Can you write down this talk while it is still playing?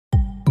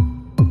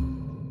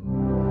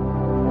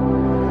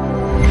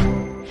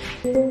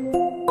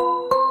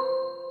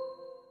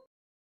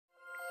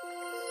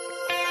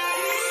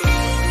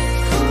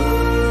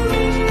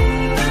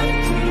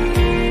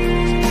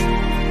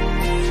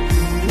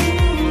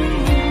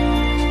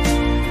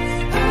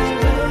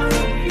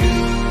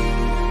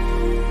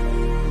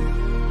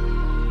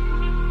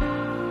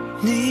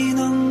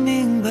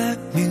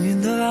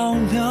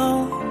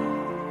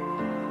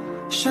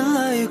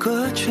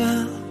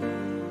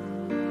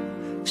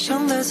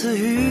想再次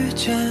遇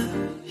见，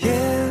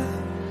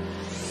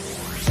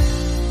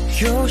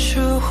有时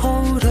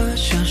候的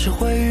现实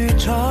会预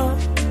兆，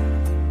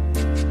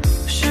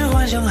是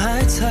幻想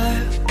还在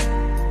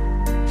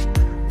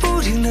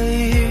不停的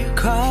依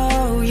靠，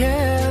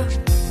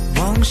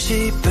往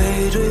西背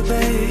对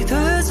背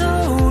的走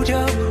掉，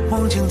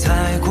往前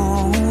踩过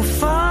无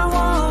法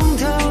忘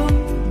掉，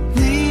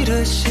你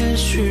的心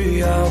需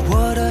要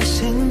我的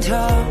心跳，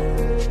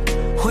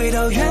回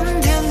到原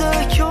点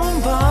的拥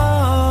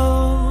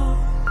抱，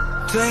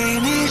对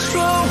你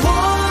说我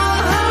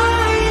爱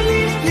你，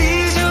你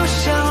就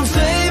像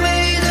最美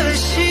的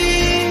星，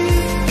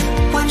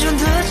完全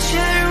的嵌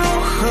入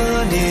和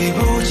你不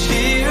期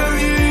而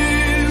遇。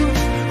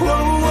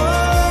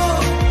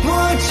我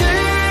只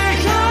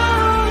要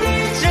你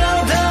找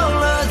到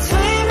了最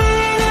美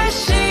的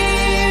星，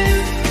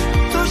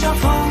多少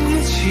风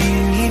雨轻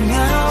一秒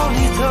你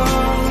都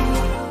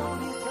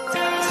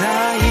在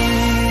意。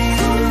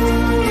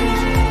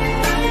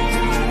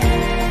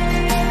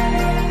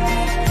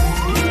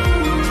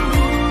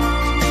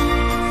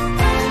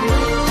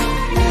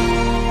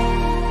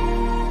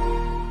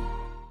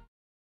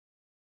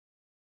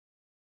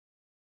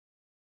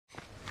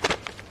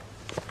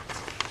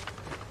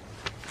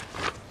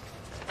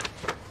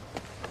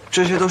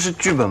这些都是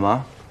剧本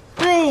吗？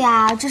对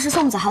呀，这是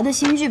宋子豪的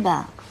新剧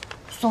本。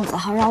宋子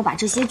豪让我把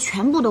这些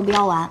全部都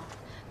标完，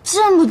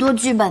这么多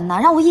剧本呢，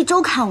让我1周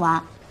看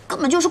完，根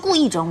本就是故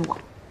意整我。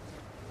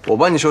我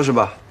帮你收拾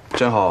吧，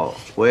正好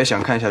我也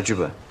想看一下剧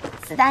本。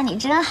子丹你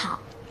真好，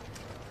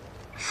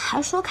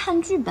还说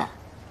看剧本，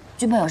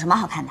剧本有什么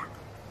好看的？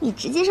你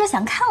直接说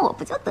想看我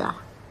不就得了？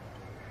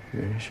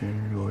人生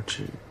若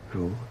只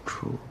如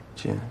初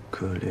见，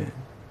可怜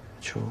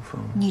秋风。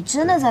你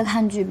真的在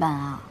看剧本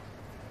啊？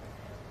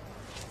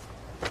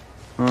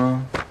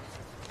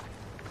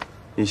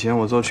以前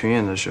我做群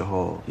演的时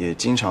候，也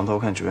经常偷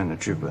看主演的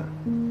剧本，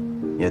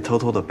也偷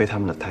偷的背他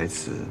们的台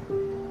词，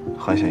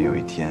幻想有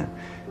一天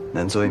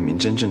能做一名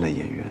真正的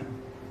演员。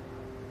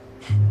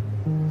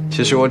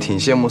其实我挺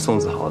羡慕宋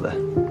子豪的。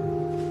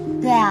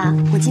对啊，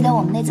我记得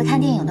我们那次看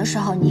电影的时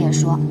候，你也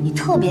说你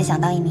特别想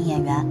当一名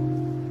演员。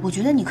我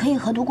觉得你可以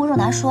和独孤若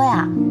男说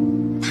呀，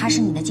他是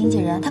你的经纪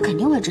人，他肯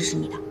定会支持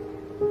你的。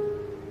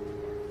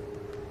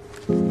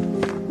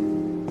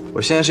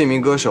我现在是一名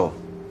歌手，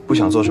不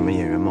想做什么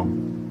演员梦。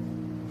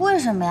为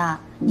什么呀？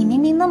你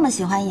明明那么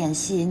喜欢演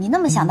戏，你那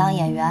么想当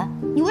演员，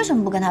你为什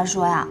么不跟他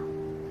说呀？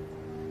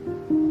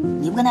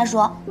你不跟他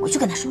说，我去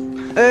跟他说。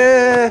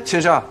哎，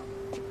千莎，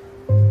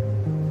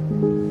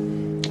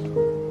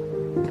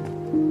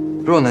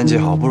若楠姐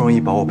好不容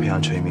易把我培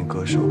养成一名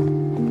歌手，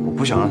我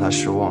不想让她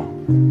失望。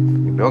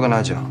你不要跟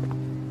她讲，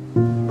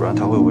不然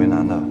她会为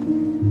难的。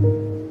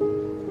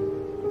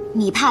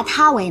你怕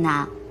她为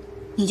难，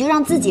你就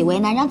让自己为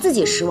难，让自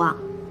己失望。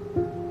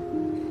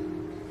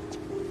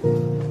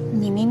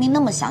你明明那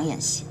么想演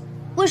戏，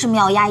为什么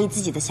要压抑自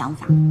己的想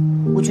法？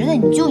我觉得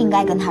你就应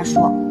该跟他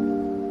说。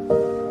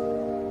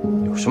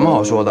有什么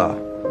好说的？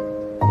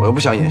我又不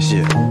想演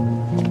戏。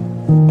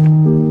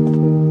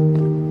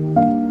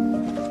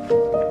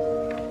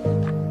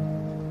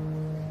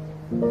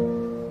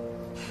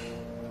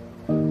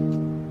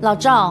老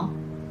赵，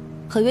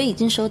合约已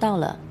经收到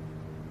了，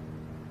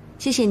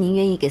谢谢您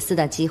愿意给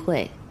Sida机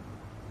会，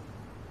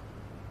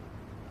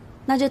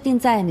那就定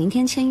在明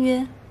天签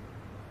约。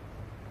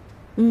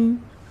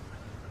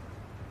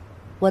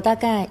我大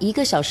概1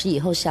个小时以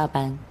后下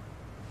班。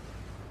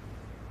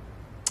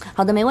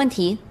好的，没问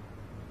题，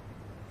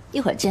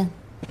一会儿见。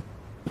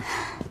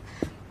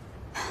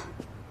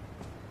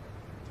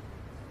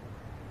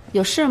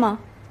有事吗？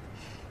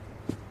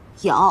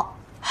有，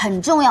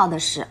很重要的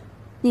事。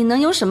你能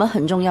有什么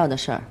很重要的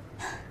事儿？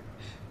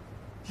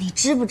你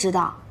知不知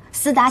道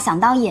Sida想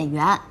当演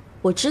员？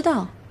我知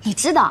道。你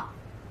知道？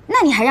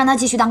那你还让他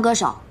继续当歌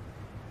手？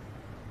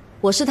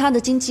我是他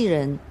的经纪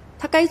人，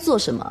他该做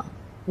什么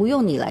不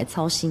用你来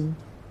操心。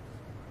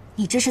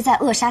你这是在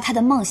扼杀他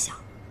的梦想，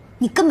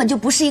你根本就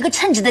不是一个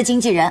称职的经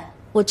纪人。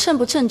我称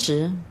不称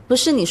职，不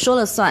是你说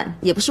了算，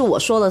也不是我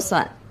说了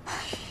算，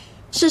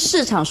是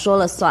市场说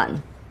了算。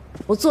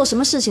我做什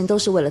么事情都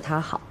是为了他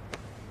好。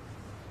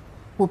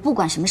我不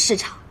管什么市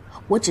场，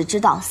我只知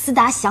道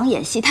Sida想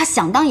演戏，他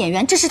想当演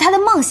员，这是他的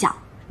梦想。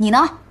你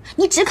呢？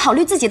你只考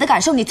虑自己的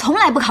感受，你从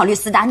来不考虑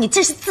Sida，你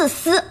这是自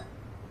私。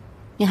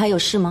你还有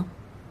事吗？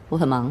我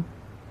很忙。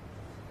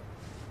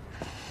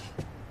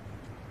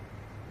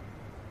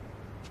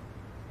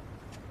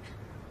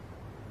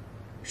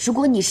如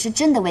果你是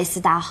真的为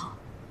Sida好，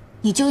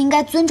你就应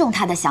该尊重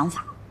他的想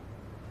法。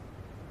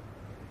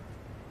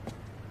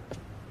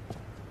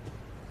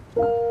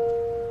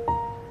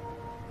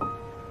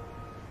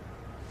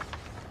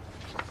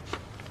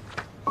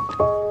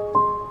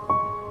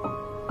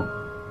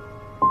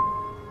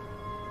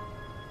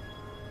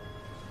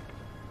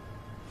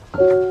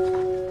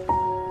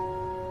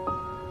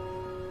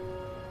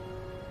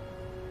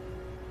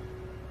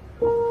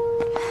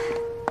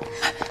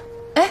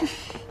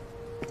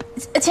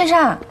千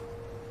莎，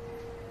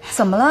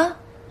怎么了？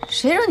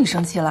谁惹你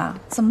生气了？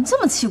怎么这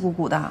么气鼓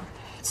鼓的？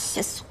气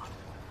死我了！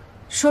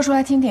说出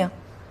来听听，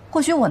或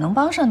许我能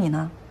帮上你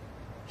呢。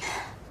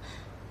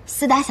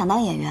思达想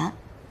当演员，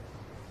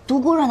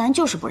独孤若男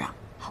就是不让。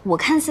我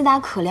看思达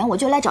可怜，我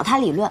就来找他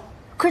理论，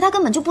可是他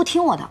根本就不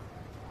听我的。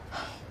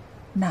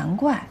难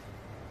怪，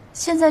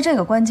现在这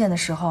个关键的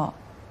时候，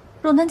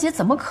若男姐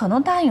怎么可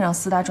能答应让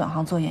思达转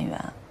行做演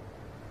员？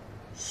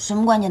什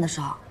么关键的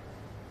时候？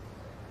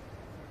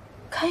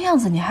看样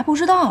子你还不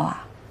知道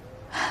啊。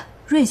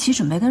瑞奇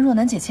准备跟若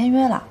男姐签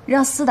约了，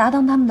让思达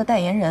当他们的代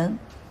言人。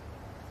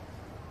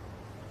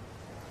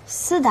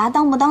思达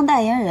当不当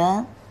代言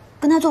人，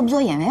跟他做不做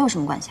演员有什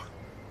么关系啊？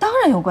当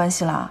然有关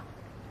系了。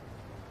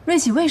瑞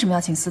奇为什么要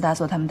请思达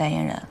做他们代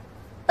言人？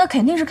那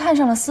肯定是看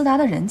上了思达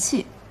的人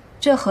气。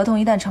这合同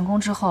一旦成功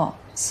之后，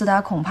思达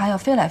恐怕要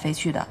飞来飞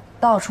去的，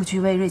到处去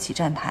为瑞奇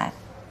站台。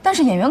但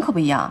是演员可不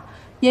一样，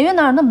演员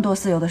哪有那么多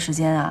自由的时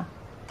间啊？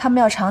他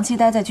们要长期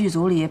待在剧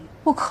组里，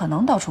不可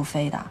能到处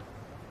飞的。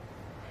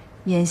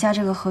眼下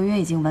这个合约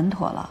已经稳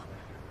妥了，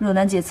若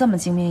男姐这么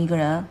精明一个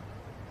人，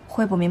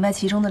会不明白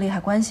其中的利害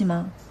关系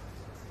吗？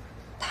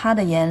她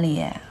的眼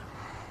里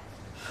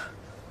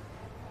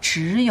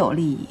只有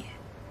利益，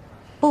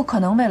不可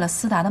能为了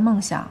思达的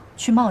梦想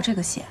去冒这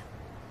个险。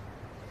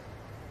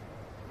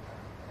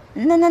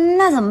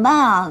那怎么办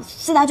啊？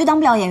思达就当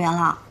不了演员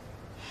了？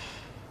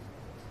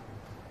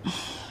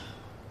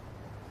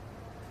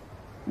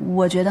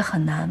我觉得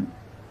很难。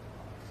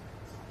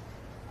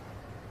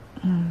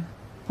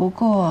不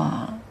过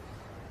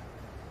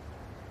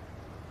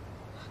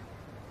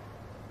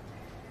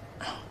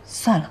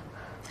算了。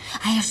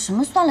哎呀，什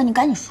么算了？你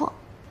赶紧说。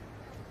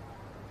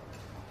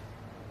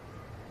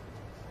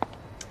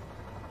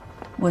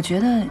我觉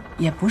得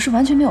也不是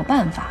完全没有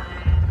办法。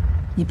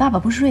你爸爸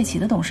不是瑞奇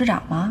的董事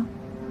长吗？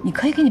你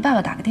可以给你爸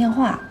爸打个电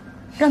话，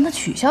让他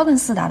取消跟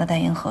思达的代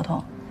言合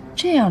同。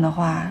这样的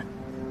话，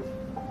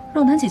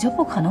若男姐就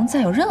不可能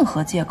再有任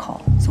何借口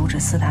阻止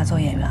思达做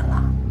演员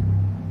了。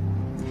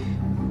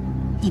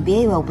你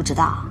别以为我不知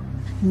道，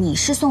你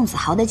是宋子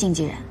豪的经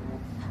纪人，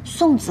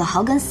宋子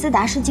豪跟思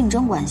达是竞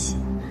争关系，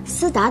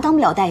思达当不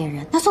了代言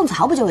人，那宋子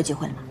豪不就有机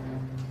会了吗？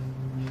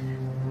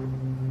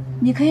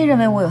你可以认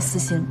为我有私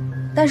心，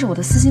但是我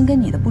的私心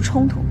跟你的不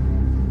冲突。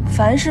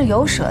凡事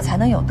有舍才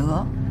能有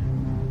得，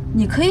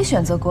你可以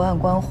选择隔岸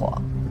观火，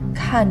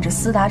看着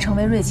思达成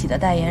为瑞奇的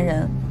代言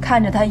人，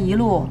看着他一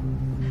路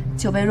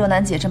就被若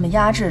男姐这么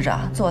压制着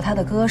做他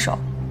的歌手。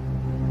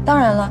当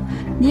然了，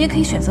你也可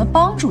以选择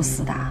帮助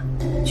思达，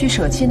去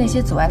舍弃那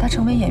些阻碍他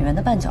成为演员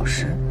的绊脚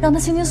石，让他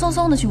轻轻松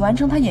松地去完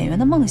成他演员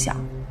的梦想。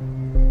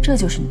这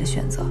就是你的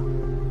选择。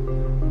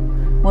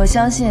我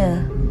相信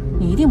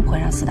你一定不会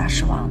让思达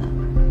失望的。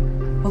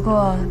不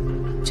过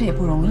这也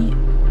不容易，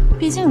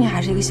毕竟你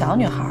还是一个小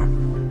女孩，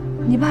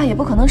你爸也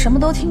不可能什么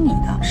都听你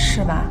的，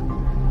是吧？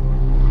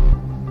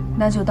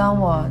那就当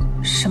我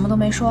什么都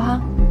没说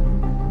哈，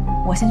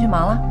我先去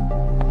忙了。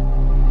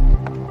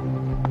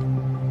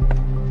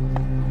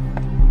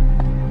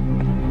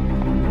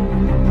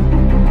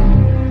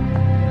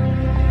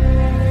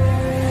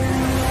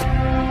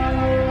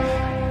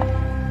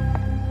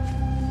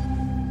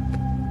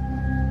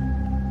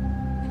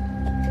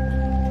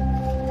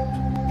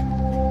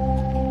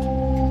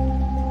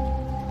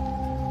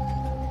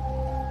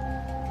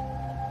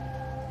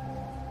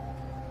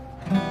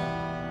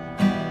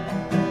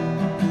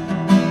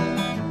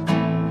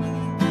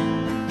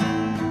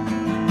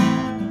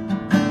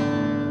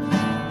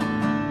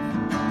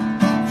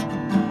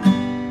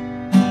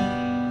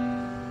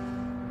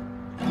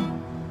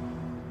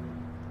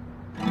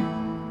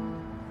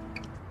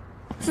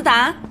思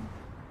达，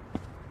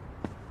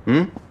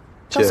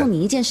告诉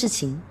你一件事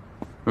情。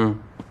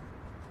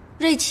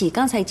瑞奇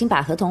刚才已经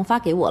把合同发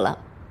给我了，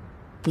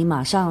你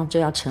马上就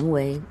要成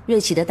为瑞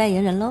奇的代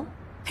言人喽，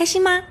开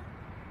心吗？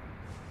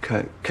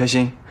开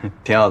心，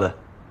挺好的。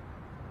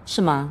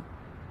是吗？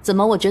怎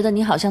么我觉得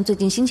你好像最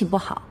近心情不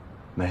好？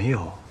没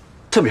有，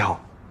特别好。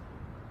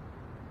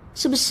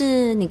是不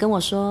是你跟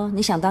我说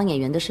你想当演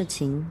员的事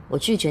情，我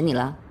拒绝你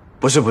了？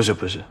不是。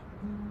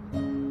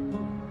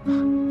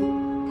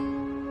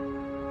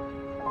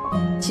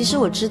其实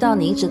我知道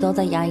你一直都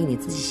在压抑你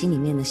自己心里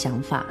面的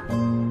想法，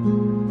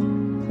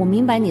我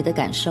明白你的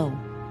感受，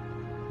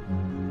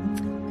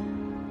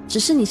只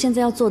是你现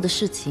在要做的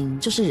事情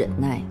就是忍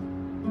耐。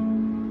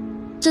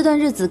这段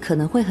日子可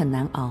能会很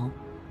难熬，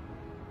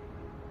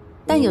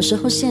但有时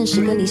候现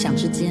实跟理想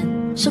之间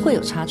是会有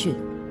差距的，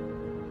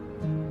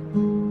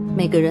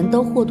每个人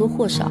都或多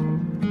或少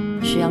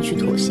需要去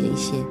妥协一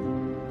些。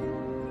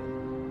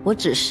我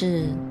只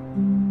是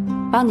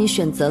帮你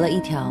选择了一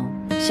条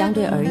相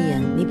对而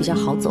言你比较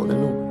好走的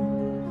路，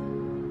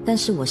但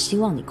是我希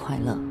望你快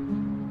乐，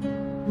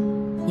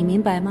你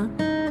明白吗？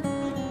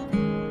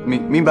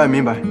明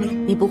白。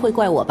你不会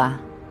怪我吧？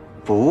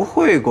不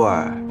会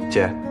怪，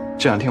姐，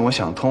这两天我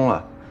想通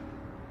了，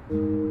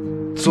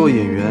做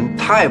演员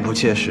太不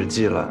切实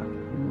际了，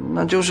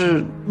那就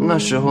是那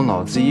时候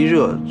脑子一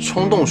热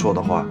冲动说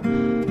的话。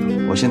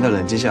我现在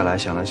冷静下来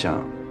想了想，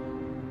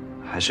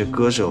还是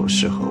歌手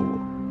适合我，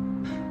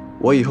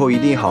我以后一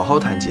定好好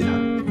弹吉他。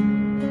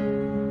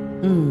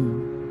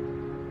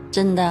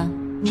真的？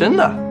真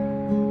的。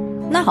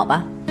那好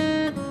吧。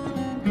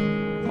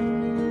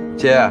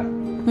姐，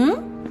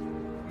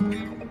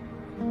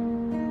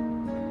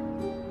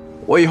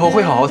我以后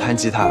会好好弹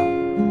吉他，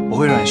不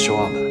会让你失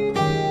望的。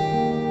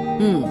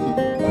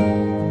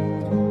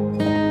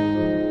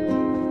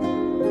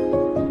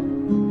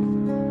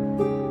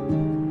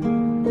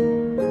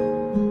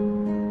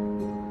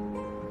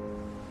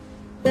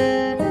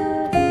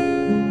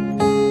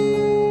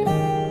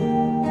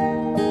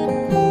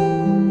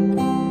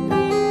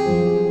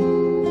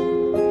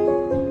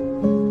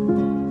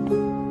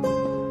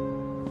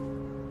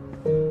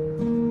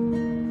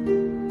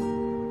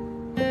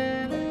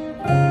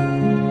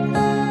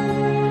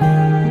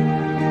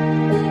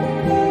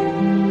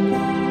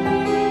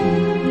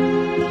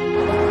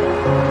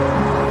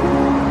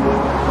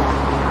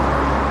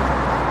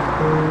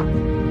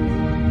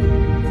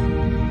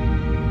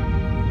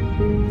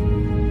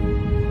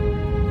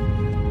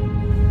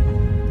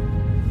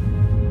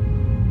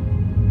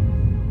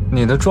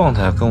你的状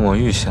态跟我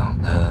预想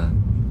的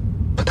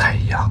不太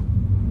一样。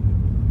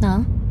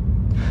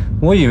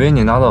我以为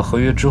你拿到合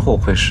约之后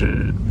会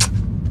是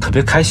特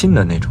别开心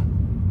的那种。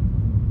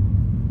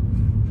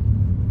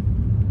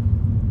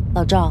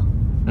老赵，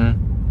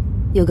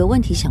有个问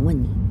题想问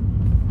你，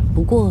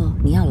不过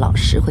你要老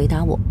实回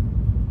答我。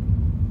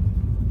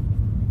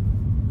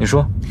你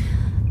说。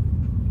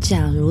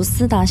假如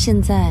思达现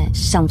在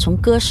想从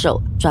歌手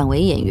转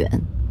为演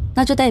员，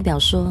那就代表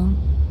说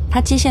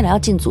他接下来要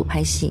进组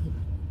拍戏。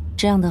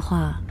这样的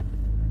话，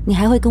你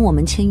还会跟我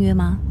们签约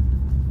吗？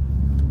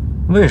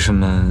为什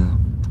么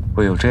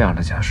会有这样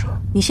的假设？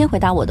你先回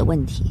答我的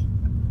问题。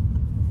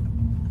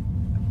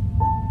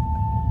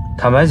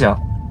坦白讲，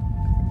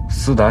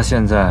思达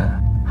现在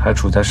还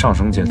处在上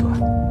升阶段，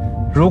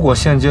如果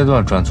现阶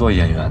段转做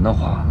演员的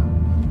话，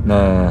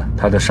那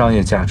它的商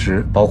业价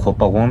值包括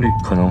曝光率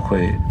可能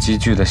会急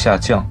剧的下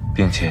降，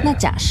并且……那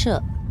假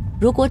设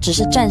如果只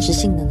是暂时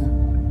性的呢？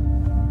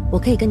我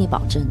可以跟你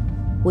保证，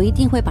我一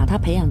定会把他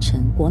培养成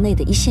国内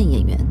的一线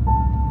演员。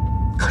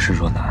可是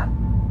若男，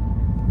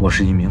我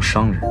是一名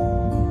商人，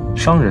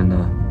商人呢，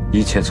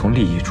一切从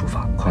利益出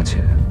发，况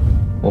且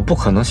我不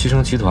可能牺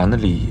牲集团的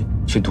利益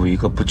去赌一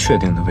个不确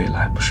定的未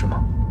来，不是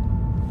吗？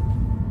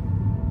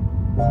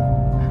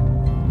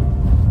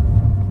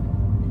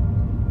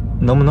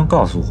能不能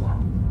告诉我，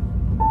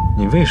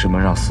你为什么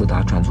让思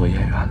达转做演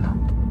员呢？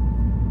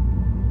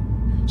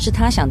是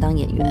他想当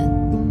演员，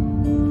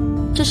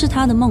这是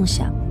他的梦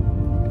想。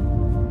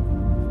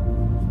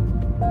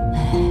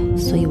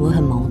所以我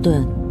很矛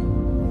盾。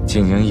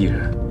经营艺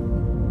人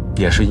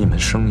也是一门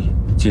生意，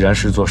既然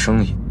是做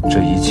生意，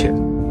这一切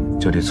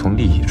就得从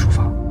利益出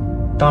发。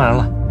当然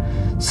了，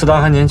思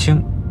达还年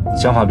轻，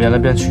想法变来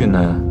变去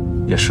呢，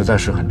也实在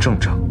是很正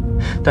常。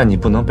但你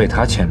不能被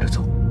他牵着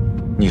走，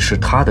你是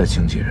他的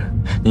经纪人，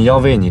你要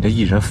为你的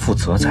艺人负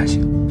责才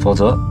行，否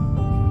则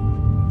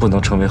不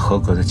能成为合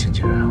格的经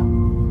纪人啊。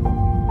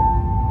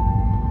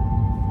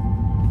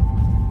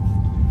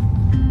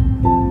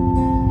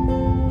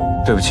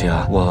对不起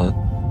啊，我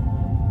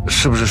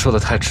是不是说的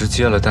太直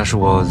接了？但是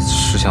我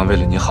是想为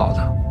了你好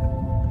的。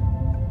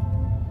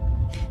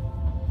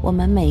我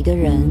们每个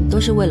人都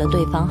是为了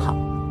对方好，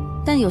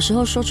但有时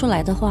候说出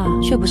来的话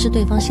却不是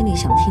对方心里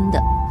想听的。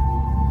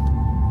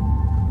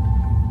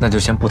那就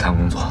先不谈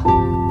工作。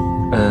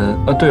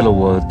对了，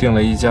我订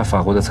了一家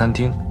法国的餐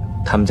厅，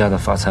他们家的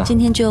法餐。今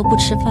天就不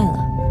吃饭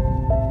了。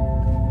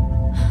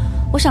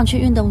我想去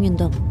运动运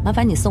动，麻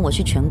烦你送我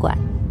去拳馆。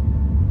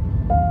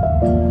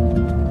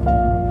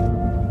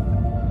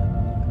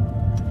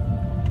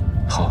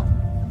好。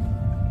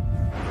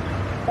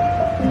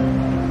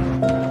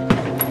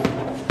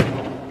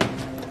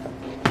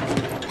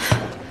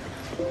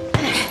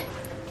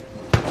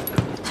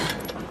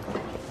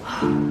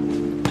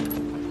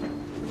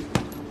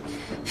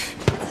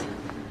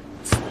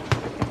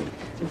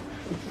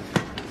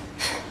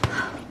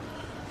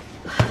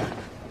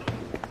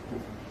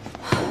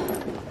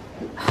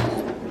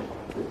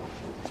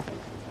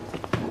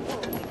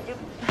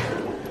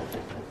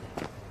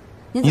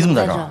你怎么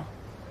在这儿？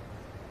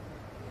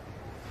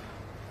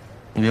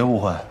你别误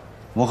会，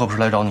我可不是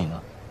来找你的，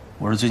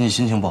我是最近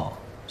心情不好，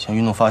想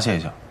运动发泄一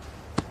下。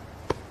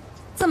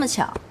这么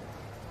巧，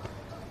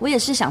我也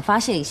是想发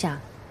泄一下。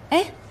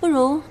哎，不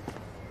如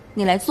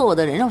你来做我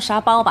的人肉沙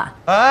包吧。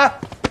哎，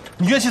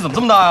你怨气怎么这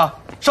么大呀？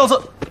上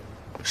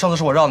次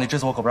是我让你，这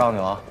次我可不让你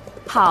了啊。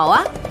好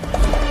啊。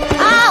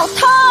啊，好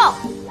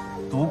痛！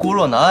独孤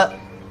若男，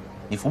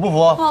你服不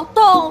服？好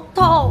痛，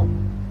痛，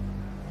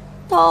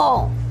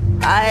痛！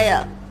哎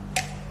呀，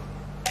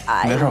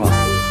哎呀，没事吧？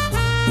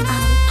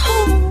好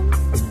痛！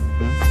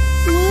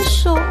我的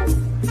手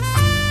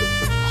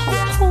好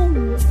痛，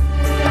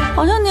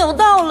好像扭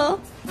到了。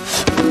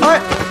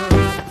哎，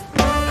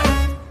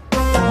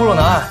独孤若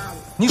男，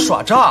你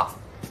耍诈！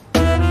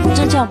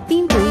这叫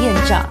兵不厌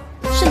诈，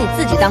是你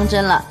自己当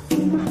真了。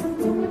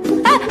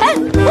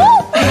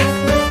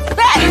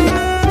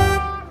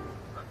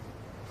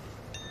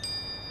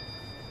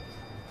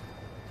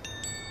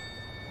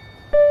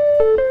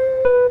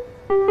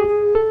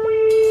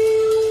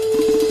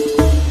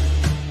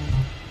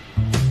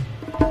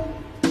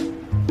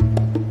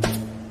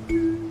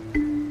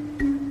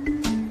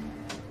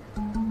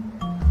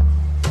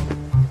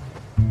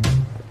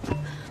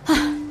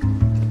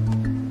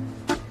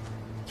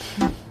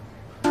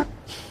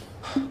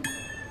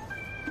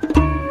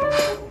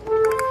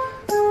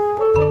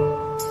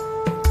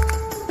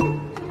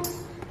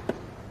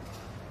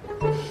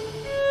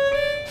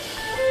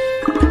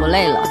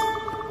累了，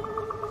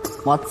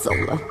我要走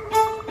了。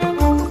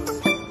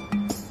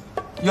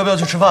要不要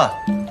去吃饭？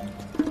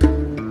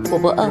我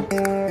不饿，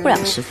不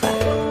想吃饭。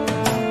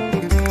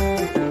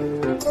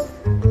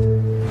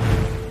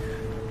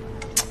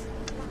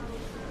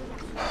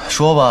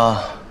说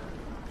吧，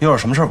有点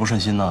什么事儿不顺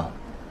心呢？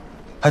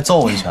还揍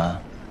我一拳。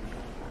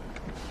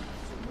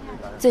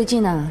最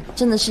近啊，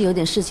真的是有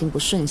点事情不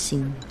顺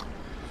心。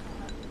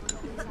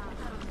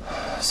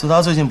思达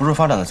最近不是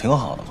发展的挺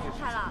好的吗？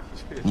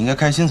你应该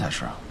开心才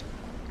是啊。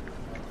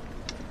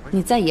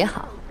你在也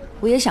好，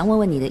我也想问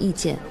问你的意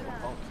见。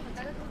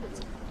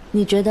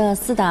你觉得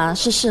思达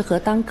是适合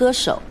当歌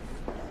手，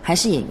还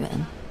是演员？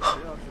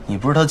你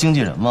不是他经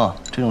纪人吗？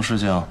这种事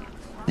情，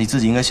你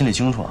自己应该心里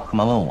清楚啊，干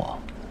嘛问我？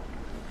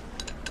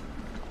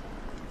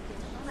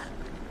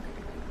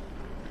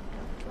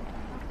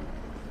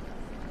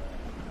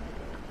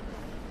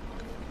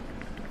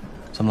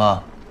怎么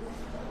了？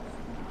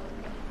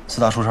思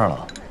达出事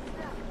了？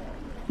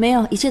没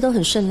有，一切都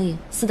很顺利，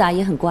思达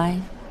也很乖。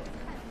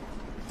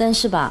但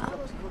是吧，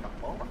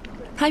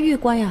他越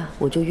乖啊，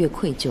我就越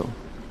愧疚。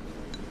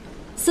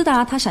思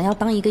达他想要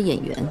当一个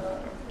演员，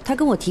他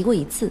跟我提过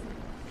一次，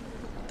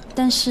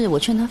但是我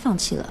劝他放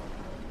弃了。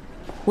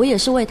我也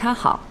是为他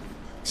好。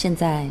现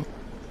在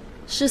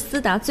是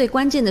思达最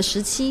关键的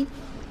时期，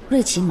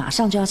瑞奇马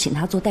上就要请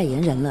他做代言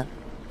人了。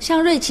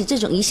像瑞奇这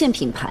种一线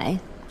品牌，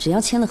只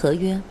要签了合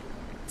约，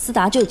思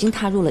达就已经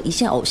踏入了一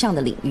线偶像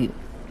的领域。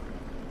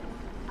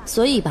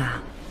所以吧，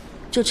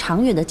就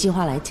长远的计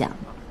划来讲，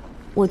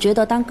我觉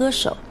得当歌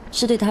手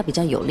是对他比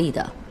较有利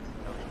的。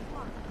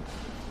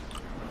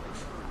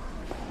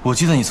我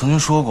记得你曾经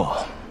说过，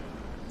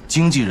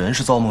经纪人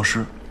是造梦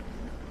师，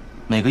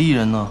每个艺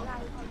人呢，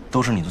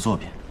都是你的作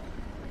品。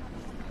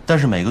但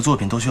是每个作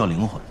品都需要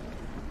灵魂，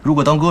如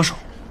果当歌手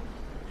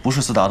不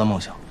是思达的梦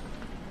想，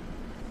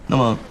那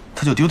么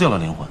他就丢掉了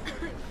灵魂，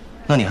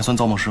那你还算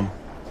造梦师吗？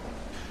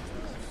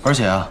而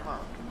且啊，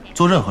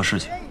做任何事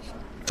情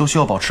都需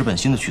要保持本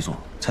心的去做，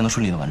才能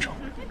顺利的完成。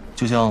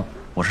就像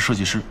我是设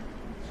计师，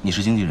你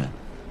是经纪人，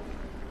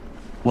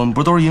我们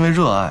不都是因为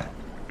热爱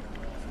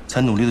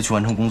才努力的去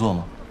完成工作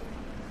吗？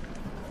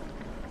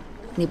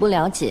你不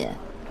了解，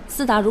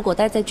思达如果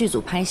待在剧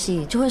组拍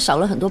戏，就会少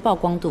了很多曝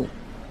光度。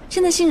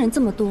现在新人这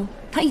么多，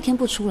他一天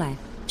不出来，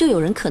就有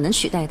人可能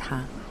取代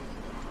他。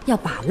要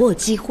把握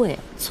机会，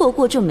错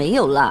过就没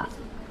有了。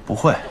不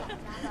会，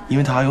因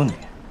为他还有你。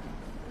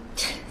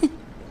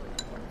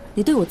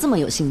你对我这么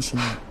有信心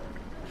啊？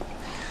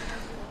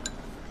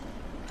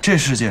这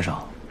世界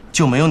上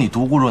就没有你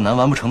独孤若男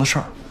完不成的事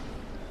儿。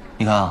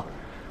你看啊，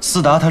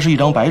思达他是一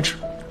张白纸，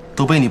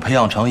都被你培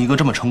养成一个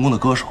这么成功的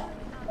歌手。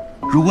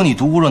如果你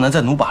独孤若男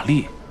再努把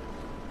力，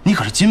你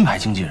可是金牌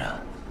经纪人，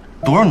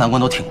多少难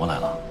关都挺过来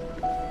了。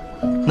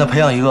那培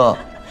养一个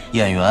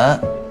演员，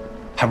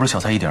还不是小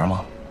菜一碟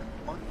吗？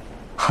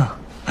哼，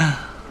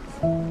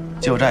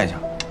借我摘一下。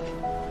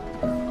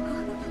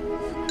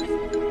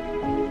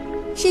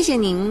谢谢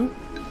您。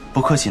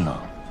不客气呢。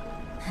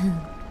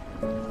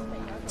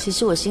其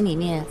实我心里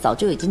面早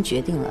就已经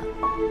决定了，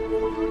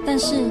但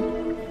是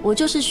我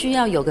就是需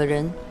要有个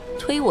人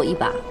推我一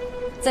把，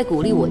再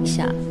鼓励我一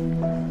下。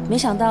没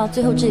想到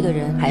最后这个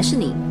人还是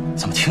你。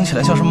怎么听起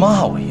来像是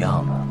骂我一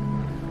样呢？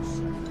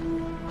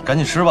赶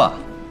紧吃吧，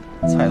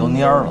菜都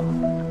蔫了。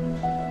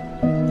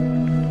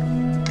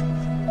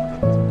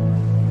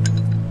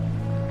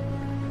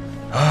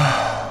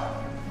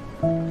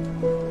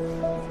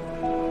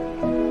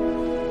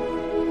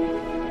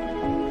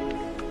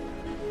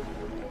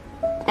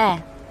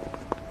哎，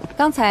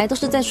刚才都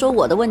是在说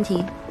我的问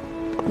题，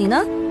你呢？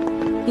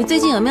你最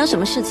近有没有什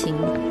么事情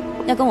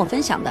要跟我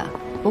分享的？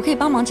我可以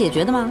帮忙解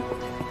决的吗？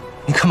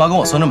你干嘛跟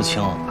我算这么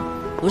清啊？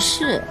不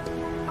是，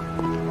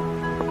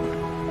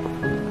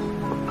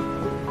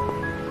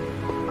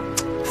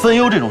分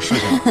忧这种事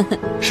情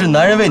是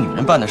男人为女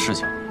人办的事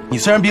情。你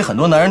虽然比很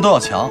多男人都要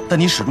强，但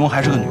你始终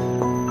还是个女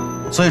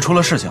人，所以出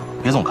了事情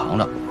别总扛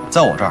着，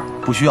在我这儿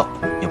不需要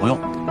也不用。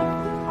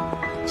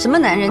什么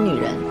男人女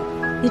人？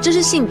你这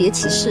是性别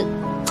歧视。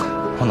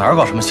我哪儿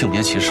搞什么性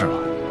别歧视了？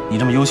你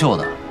这么优秀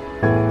的，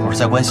我是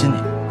在关心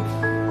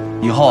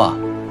你。以后啊，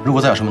如果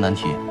再有什么难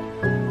题，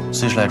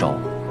随时来找我，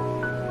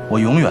我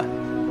永远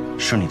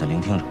是你的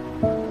聆听者。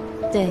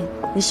对，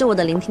你是我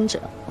的聆听者，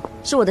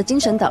是我的精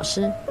神导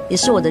师，也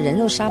是我的人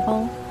肉沙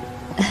包。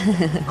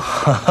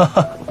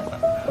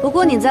不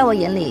过你在我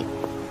眼里，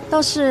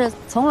倒是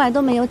从来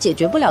都没有解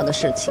决不了的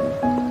事情。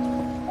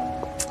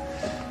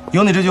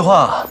有你这句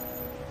话，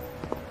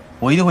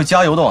我一定会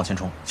加油的往前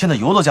冲。现在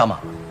油都加满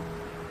了。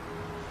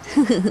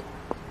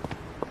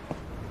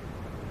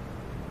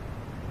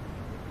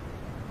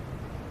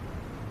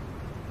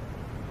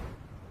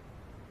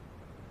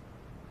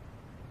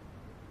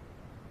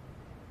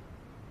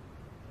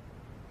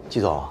季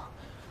总，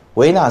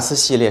维纳斯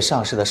系列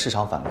上市的市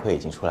场反馈已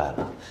经出来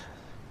了，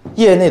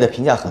业内的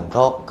评价很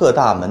高，各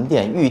大门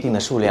店预订的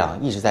数量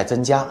一直在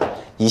增加。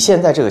以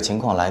现在这个情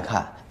况来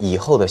看，以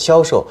后的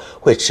销售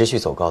会持续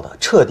走高的，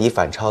彻底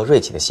反超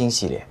锐奇的新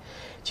系列。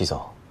季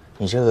总，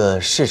你这个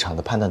市场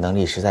的判断能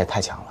力实在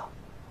太强了。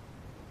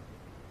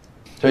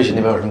瑞奇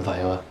那边有什么反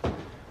应啊？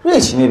瑞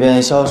奇那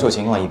边销售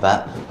情况一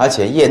般，而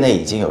且业内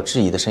已经有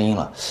质疑的声音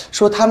了，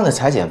说他们的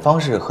裁剪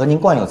方式和您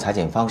惯用裁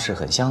剪方式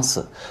很相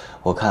似。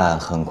我看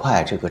很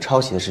快这个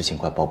抄袭的事情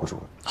快包不住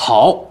了。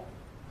好，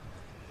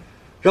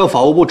让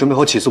法务部准备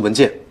好起诉文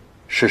件，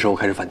是时候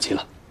开始反击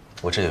了。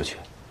我这就去。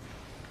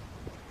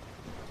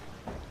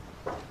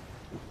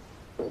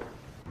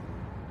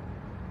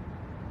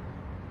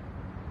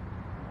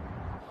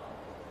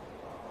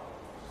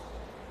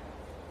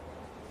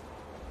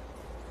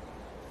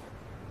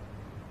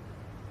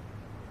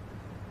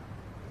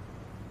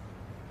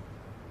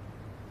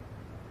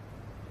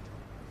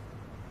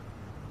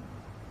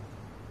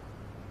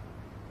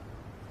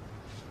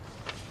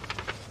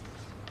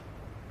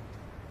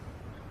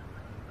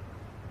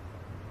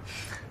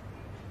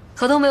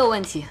合同没有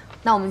问题，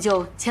那我们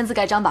就签字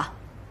盖章吧。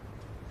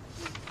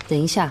等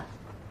一下，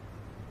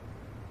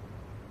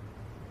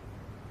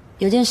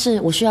有件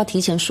事我需要提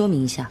前说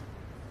明一下。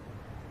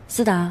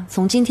思达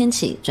从今天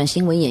起转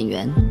型为演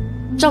员，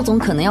赵总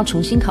可能要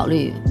重新考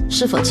虑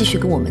是否继续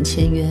跟我们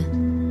签约。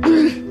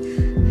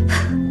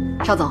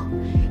赵总，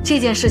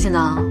这件事情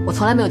呢，我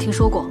从来没有听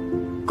说过。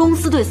公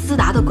司对思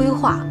达的规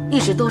划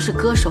一直都是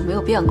歌手，没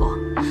有变过。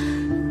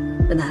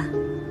文楠，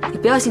你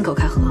不要信口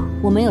开河。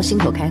我没有信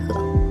口开河。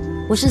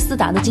我是思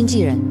达的经纪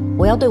人，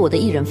我要对我的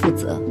艺人负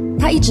责。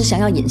他一直想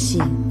要演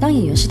戏，当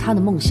演员是他的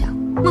梦想。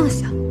梦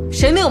想？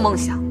谁没有梦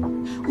想？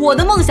我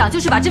的梦想就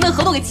是把这份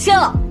合同给签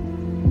了。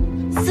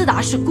思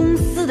达是公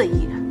司的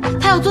艺人，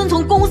他要遵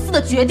从公司的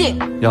决定。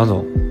杨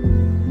总，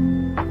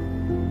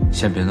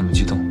先别那么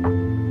激动。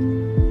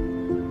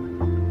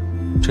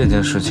这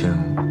件事情，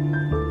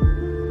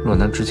若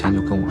男之前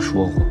就跟我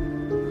说过，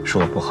是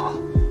我不好，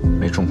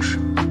没重视，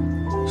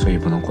所以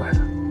不能怪他。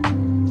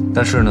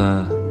但是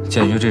呢，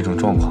鉴于这种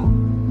状况，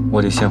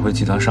我得先回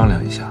集团商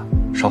量一下，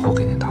稍后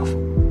给您答复。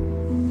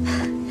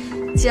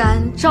既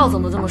然赵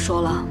总都这么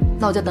说了，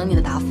那我就等你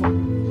的答复。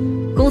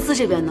公司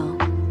这边呢，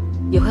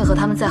也会和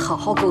他们再好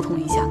好沟通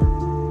一下的。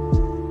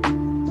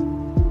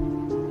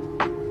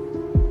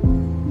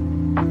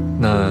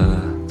那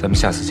咱们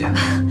下次见。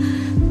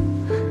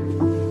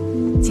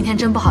今天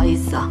真不好意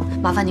思啊，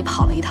麻烦你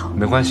跑了一趟。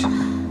没关系，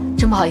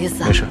真不好意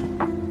思啊。没事。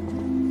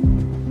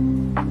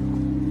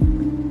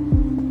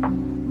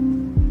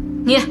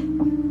你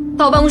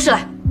到我办公室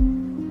来。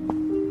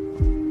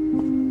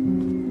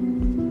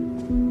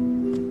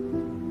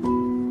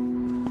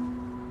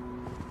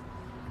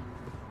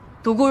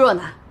独孤若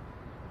男，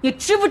你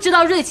知不知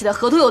道瑞奇的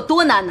合同有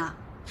多难拿？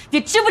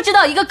你知不知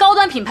道一个高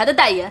端品牌的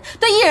代言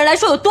对艺人来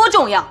说有多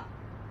重要？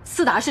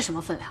思达是什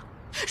么分量？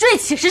瑞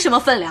奇是什么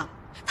分量？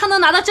他能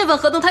拿到这份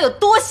合同，他有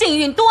多幸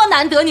运，多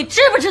难得，你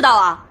知不知道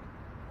啊？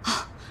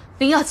啊，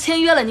临要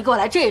签约了，你给我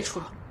来这一出，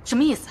什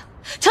么意思？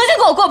诚心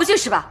跟我过不去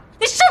是吧？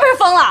你是不是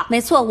疯了？没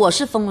错，我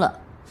是疯了。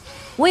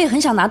我也很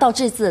想拿到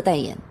这次的代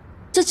言，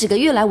这几个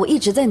月来我一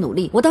直在努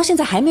力，我到现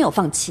在还没有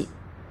放弃。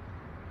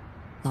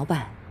老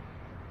板，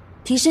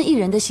提升艺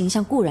人的形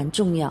象固然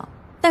重要，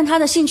但他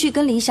的兴趣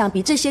跟理想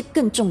比这些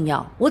更重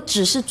要。我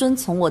只是遵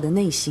从我的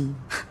内心。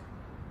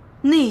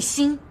内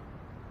心？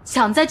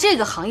想在这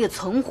个行业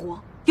存活，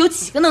有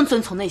几个能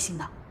遵从内心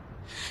的？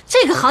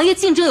这个行业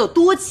竞争有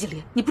多激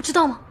烈，你不知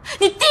道吗？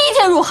你第一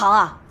天入行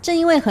啊！正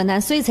因为很难，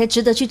所以才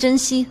值得去珍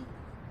惜。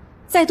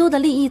再多的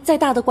利益，再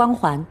大的光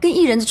环，跟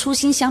艺人的初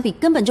心相比，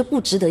根本就不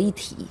值得一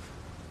提。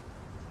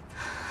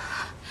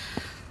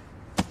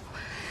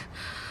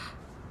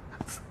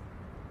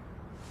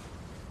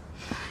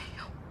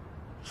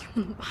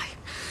妈呀！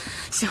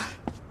行，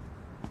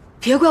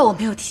别怪我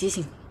没有提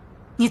醒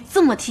你，你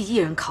这么替艺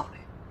人考虑，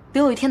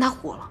等有一天他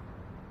火了，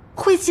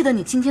会记得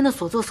你今天的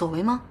所作所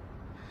为吗？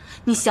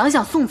你想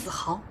想宋子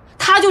豪，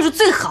他就是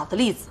最好的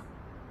例子。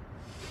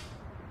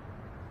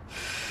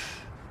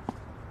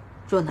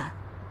若男，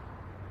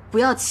不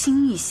要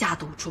轻易下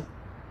赌注，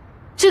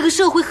这个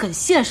社会很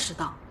现实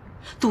的，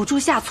赌注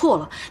下错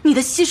了，你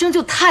的牺牲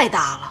就太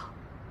大了。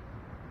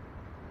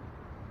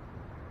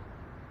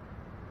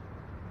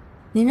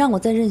您让我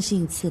再任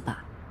性一次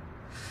吧。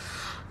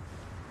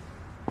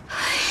哎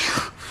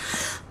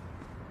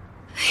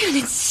呦，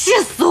你气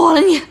死我了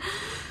你！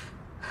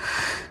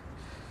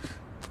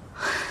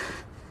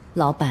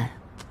老板，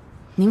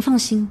您放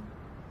心，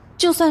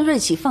就算瑞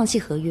奇放弃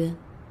合约，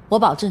我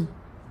保证，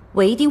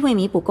我一定会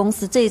弥补公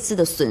司这一次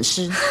的损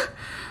失。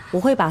我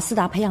会把思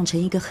达培养成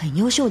一个很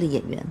优秀的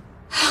演员，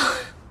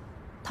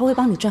他会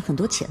帮你赚很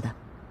多钱的。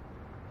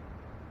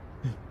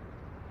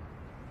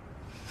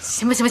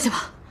行吧，行吧，行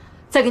吧，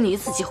再给你一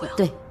次机会啊！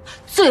对，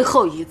最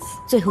后一次，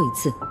最后一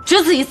次，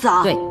只此一次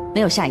啊！对，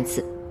没有下一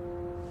次。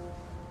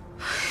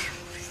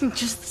你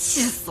真是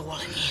气死我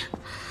了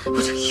你！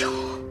我这腰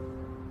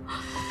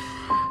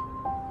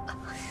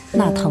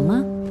哪疼啊？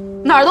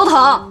哪儿都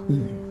疼。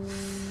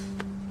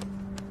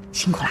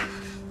辛苦啦。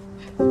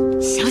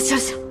行行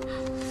行。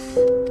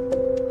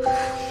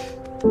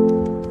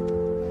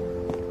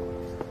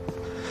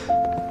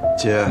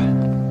姐，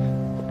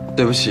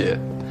对不起，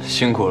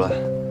辛苦了。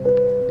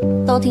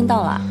都听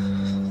到了。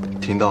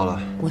听到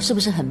了。我是不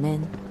是很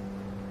man？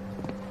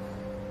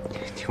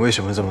 你为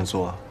什么这么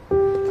做？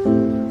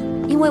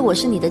为我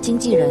是你的经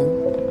纪人，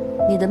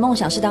你的梦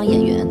想是当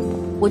演员，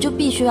我就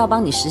必须要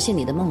帮你实现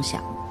你的梦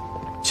想。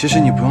其实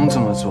你不用这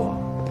么做，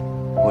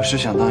我是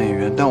想当演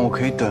员，但我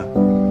可以等，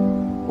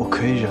我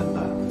可以忍的。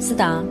思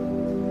达，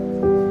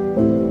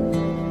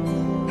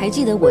还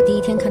记得我第一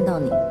天看到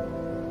你，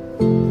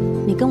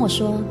你跟我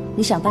说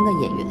你想当个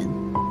演员，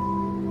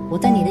我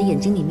在你的眼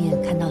睛里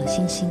面看到了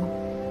星星。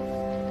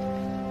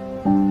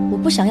我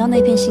不想要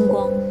那片星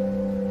光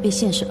被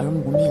现实而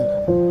磨灭了。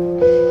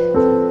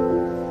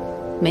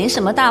没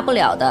什么大不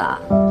了的，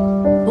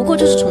不过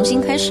就是重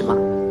新开始嘛。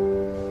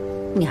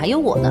你还有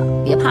我呢，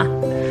别怕。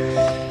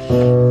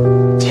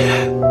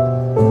姐，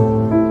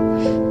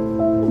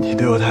你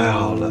对我太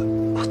好了，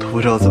我都不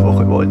知道怎么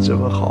回报你这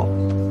么好。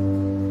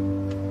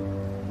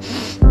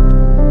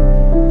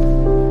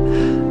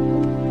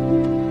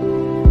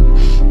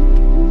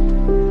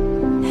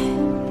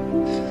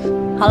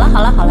好了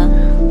好了好了，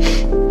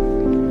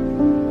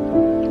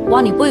哇，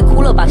你不会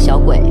哭了吧，小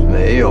鬼？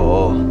没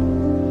有。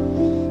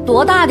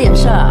多大点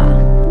事儿啊！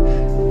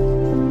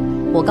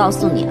我告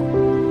诉你啊，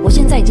我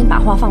现在已经把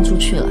话放出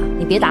去了，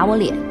你别打我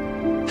脸。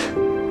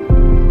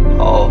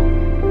好。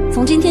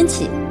从今天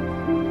起，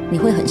你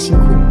会很辛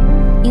苦，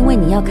因为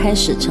你要开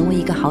始成为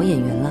一个好演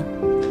员了。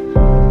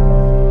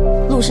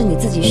路是你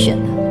自己选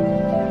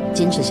的，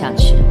坚持下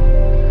去。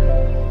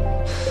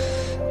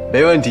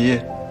没问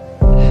题，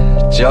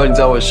只要你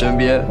在我身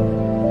边，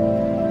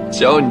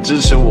只要你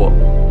支持我，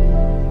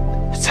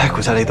再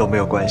苦再累都没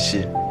有关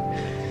系。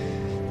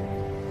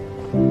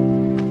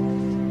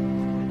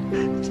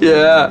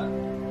姐，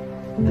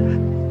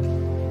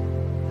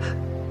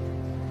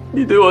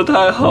你对我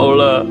太好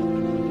了。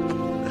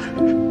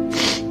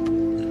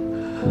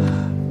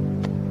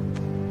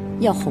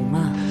要红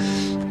啊！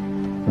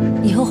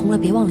以后红了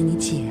别忘了你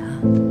姐啊。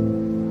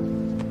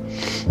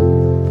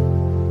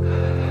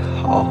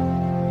好。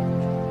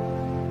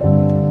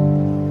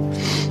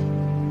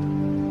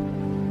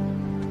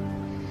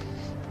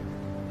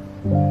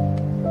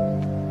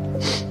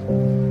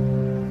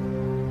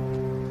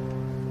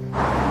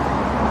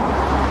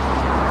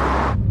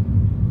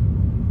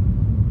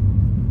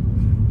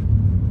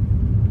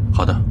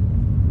好的，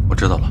我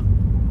知道了。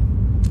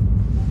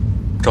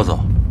赵总，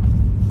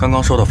刚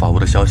刚收到法务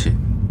的消息，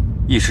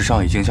意识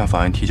上已经向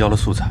法院提交了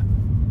素材，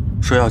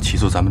说要起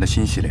诉咱们的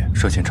新系列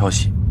涉嫌抄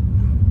袭。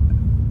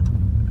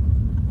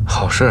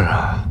好事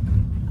啊，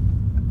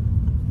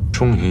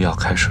终于要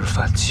开始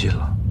反击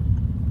了。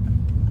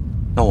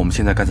那我们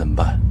现在该怎么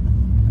办？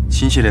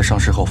新系列上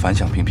市后反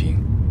响平平，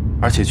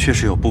而且确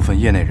实有部分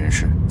业内人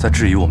士在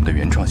质疑我们的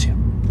原创性。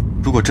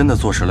如果真的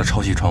坐实了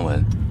抄袭传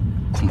闻，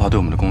恐怕对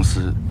我们的公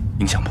司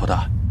影响颇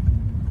大。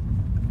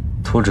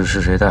图纸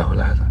是谁带回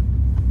来的？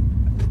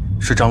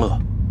是张乐，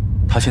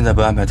他现在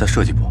被安排在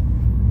设计部。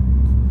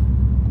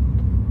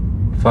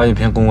发一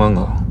篇公关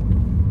稿，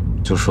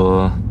就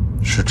说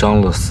是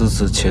张乐私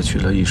自窃取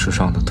了意识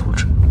上的图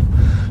纸，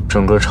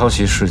整个抄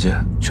袭事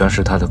件全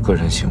是他的个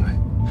人行为，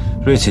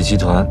瑞企集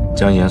团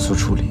将严肃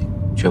处理，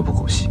绝不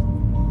姑息。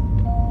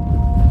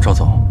赵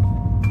总，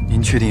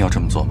您确定要这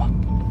么做吗？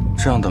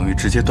这样等于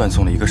直接断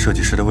送了一个设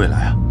计师的未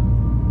来啊！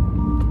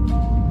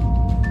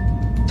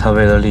他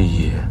为了利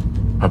益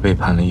而背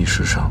叛了意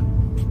识上，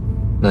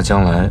那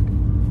将来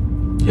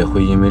也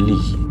会因为利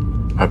益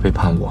而背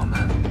叛我们。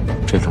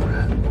这种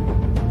人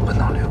不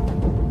能留。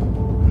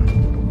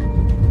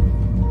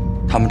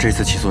他们这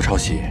次起诉抄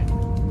袭，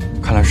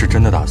看来是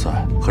真的打算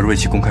和瑞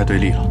奇公开对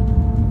立了。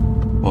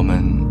我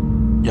们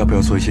要不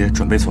要做一些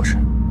准备措施？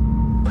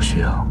不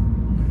需要，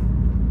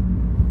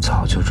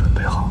早就准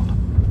备好了。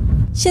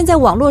现在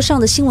网络上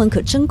的新闻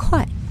可真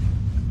快，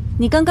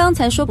你刚刚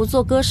才说不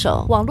做歌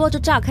手，网络就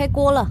炸开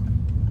锅了。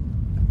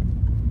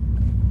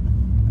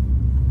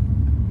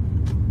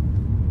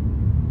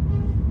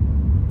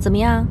怎么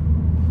样？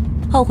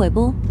后悔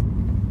不？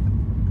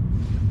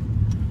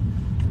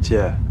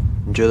姐，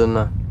你觉得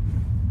呢？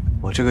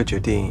我这个决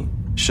定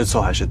是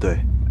错还是对？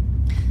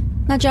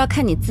那就要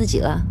看你自己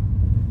了。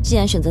既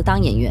然选择当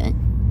演员，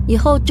以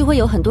后就会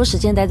有很多时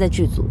间待在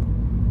剧组，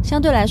相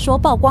对来说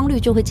曝光率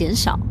就会减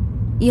少，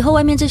以后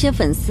外面这些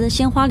粉丝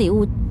鲜花礼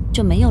物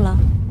就没有了。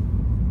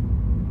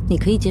你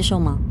可以接受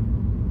吗？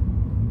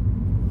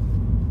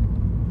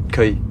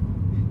可以。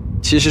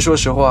其实说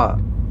实话，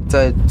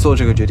在做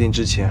这个决定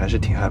之前还是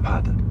挺害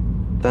怕的，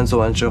但做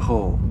完之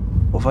后，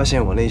我发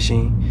现我内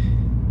心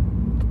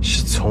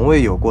是从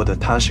未有过的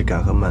踏实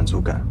感和满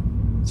足感，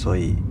所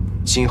以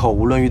今后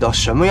无论遇到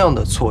什么样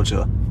的挫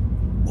折，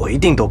我一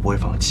定都不会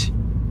放弃。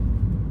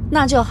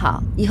那就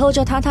好，以后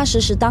就踏踏实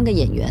实当个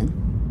演员，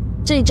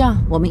这一仗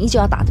我们依旧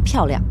要打得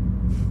漂亮。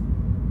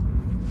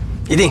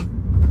一定，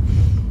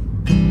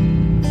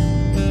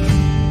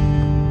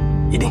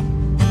一定。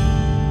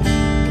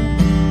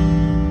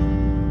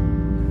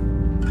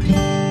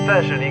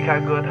暂时离开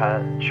歌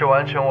坛，去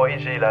完成我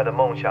一直以来的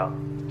梦想，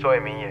做一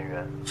名演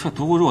员。这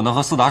独孤若男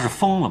和思达是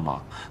疯了吗？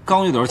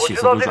刚有点起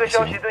色就转型。我知道这个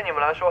消息对你们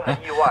来说很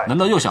意外，难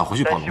道又想回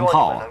去跑龙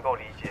套啊？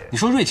你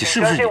说瑞奇是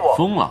不是也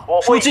疯了？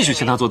是不是继续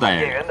请他做代言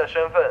人？演员的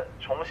身份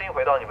重新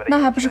回到你们的。那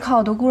还不是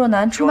靠独孤若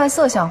男出卖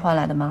色相换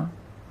来的吗？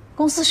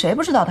公司谁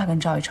不知道他跟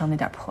赵一成那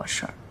点破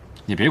事儿？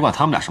你别管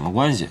他们俩什么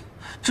关系，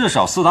至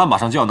少思达马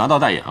上就要拿到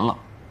代言了，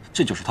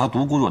这就是他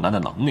独孤若男的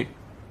能力。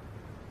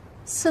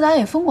思达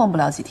也风光不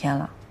了几天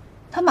了，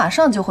他马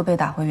上就会被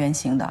打回原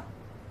形的。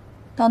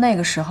到那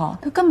个时候，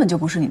他根本就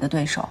不是你的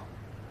对手。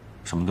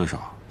什么对手？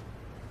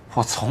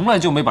我从来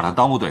就没把他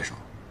当过对手，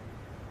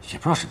也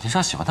不知道沈天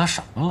莎喜欢他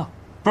什么了，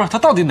不是他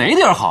到底哪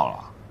点好了？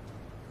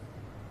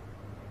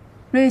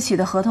瑞奇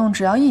的合同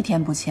只要1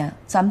天不签，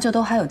咱们就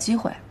都还有机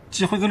会。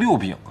机会个六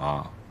饼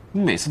啊！你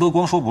每次都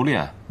光说不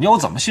练，你要我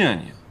怎么信任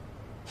你？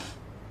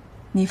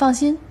你放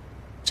心，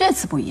这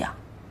次不一样，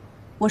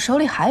我手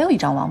里还有一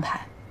张王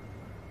牌。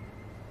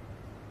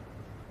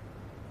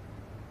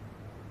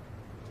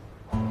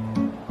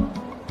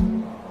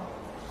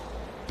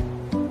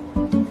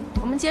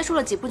我们接触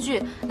了几部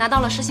剧，拿到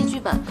了实习剧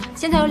本，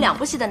现在有2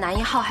部戏的男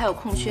1号还有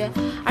空缺，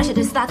而且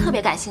对四大特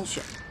别感兴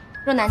趣。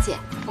若楠姐，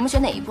我们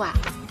选哪一部啊？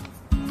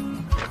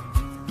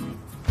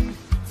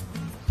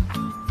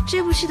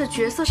这部戏的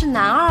角色是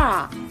男2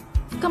啊，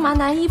干嘛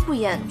男1不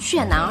演去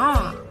演男2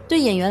啊？对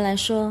演员来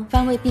说，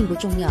番位并不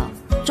重要，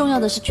重要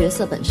的是角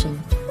色本身。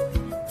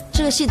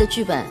这个戏的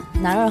剧本，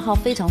男2号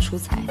非常出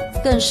彩，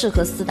更适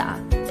合思达。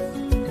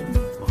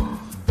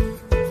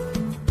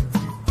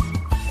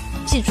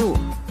记住，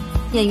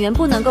演员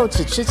不能够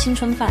只吃青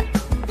春饭，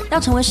要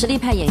成为实力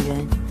派演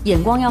员，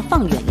眼光要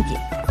放远一点。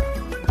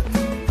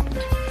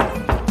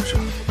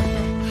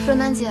若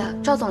楠姐，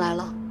赵总来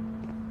了。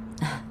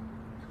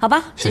好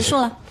吧，结束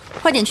了，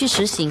快点去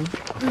实行。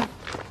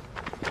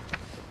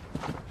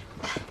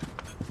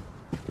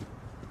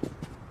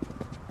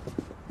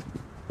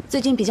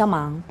最近比较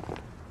忙，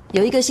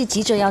有一个戏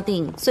急着要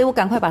定，所以我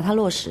赶快把它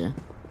落实。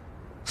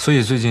所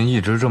以最近一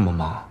直这么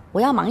忙？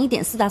我要忙一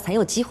点，思达才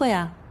有机会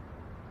啊。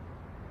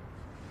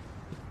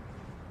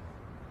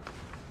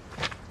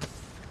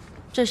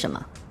这是什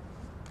么？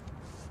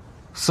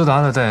思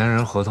达的代言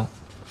人合同，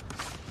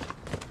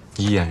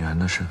以演员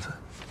的身份。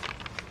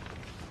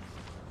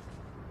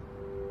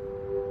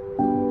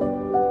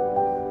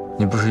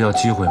你不是要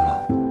机会吗？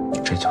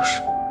这就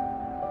是。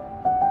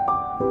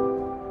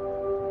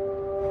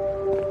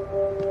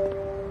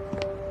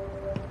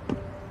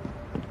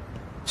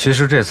其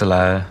实这次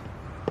来，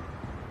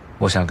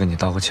我想跟你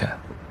道个歉。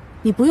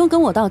你不用跟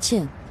我道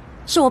歉，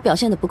是我表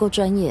现得不够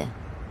专业。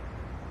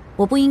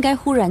我不应该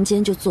忽然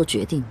间就做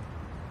决定，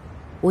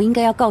我应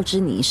该要告知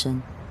你一声。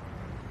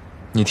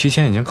你提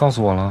前已经告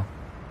诉我了，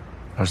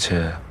而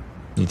且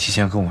你提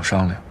前跟我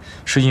商量，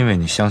是因为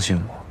你相信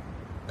我，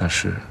但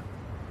是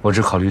我只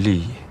考虑利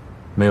益，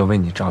没有为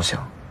你着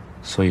想，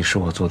所以是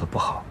我做的不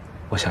好，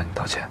我向你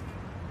道歉。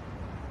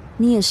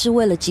你也是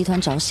为了集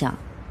团着想，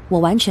我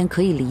完全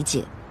可以理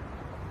解。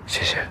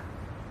谢谢。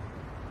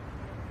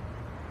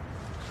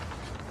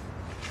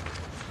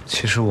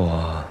其实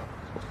我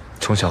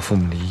从小父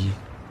母离异，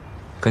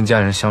跟家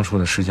人相处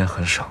的时间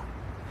很少，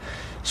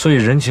所以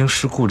人情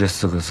世故这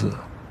4个字，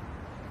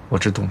我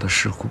只懂得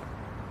世故，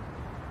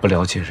不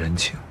了解人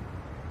情。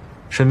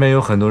身边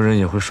有很多人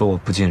也会说我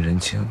不近人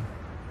情，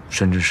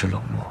甚至是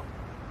冷漠。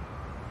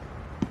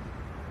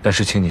但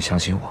是请你相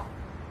信我，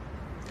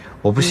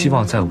我不希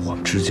望在我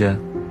们之间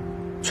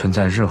存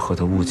在任何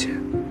的误解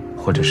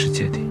或者是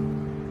芥蒂。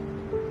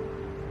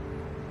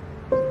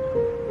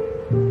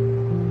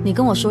你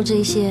跟我说这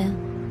一些，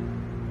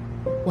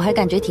我还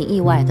感觉挺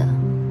意外的。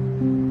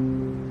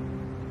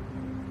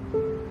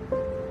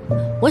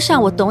我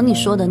想我懂你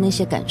说的那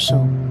些感受，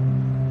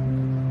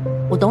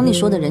我懂你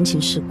说的人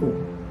情世故，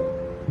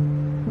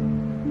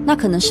那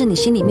可能是你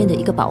心里面的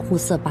一个保护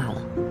色罢了。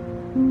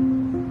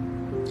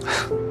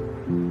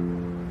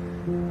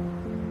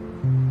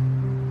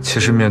其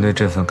实面对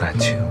这份感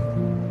情，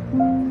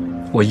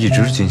我一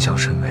直谨小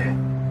慎微，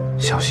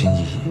小心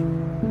翼翼，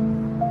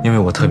因为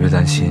我特别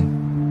担心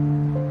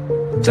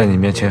在你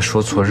面前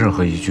说错任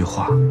何一句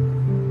话，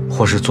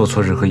或是做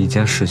错任何一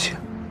件事情，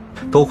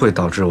都会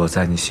导致我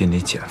在你心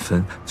里减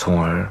分，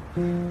从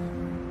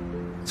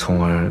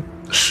而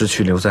失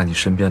去留在你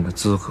身边的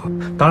资格。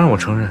当然我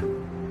承认，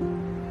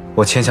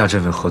我签下这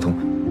份合同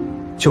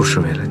就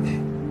是为了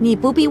你。你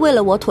不必为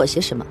了我妥协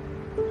什么。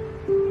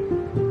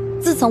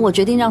自从我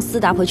决定让思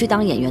达回去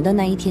当演员的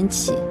那一天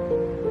起，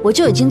我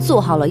就已经做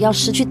好了要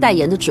失去代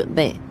言的准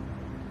备。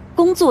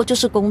工作就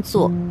是工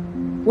作，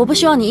我不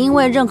希望你因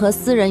为任何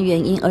私人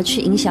原因而去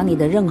影响你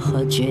的任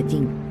何决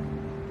定。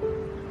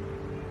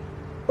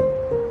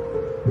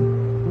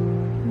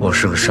我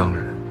是个商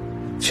人，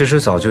其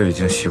实早就已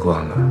经习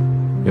惯了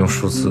用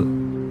数字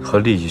和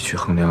利益去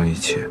衡量一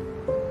切。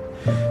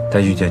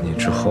但遇见你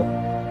之后，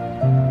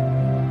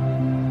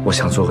我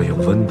想做个有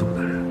温度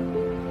的人，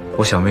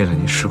我想为了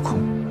你失控，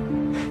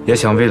也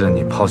想为了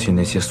你抛弃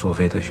那些所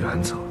谓的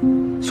原则，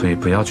所以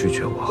不要拒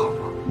绝我好吗？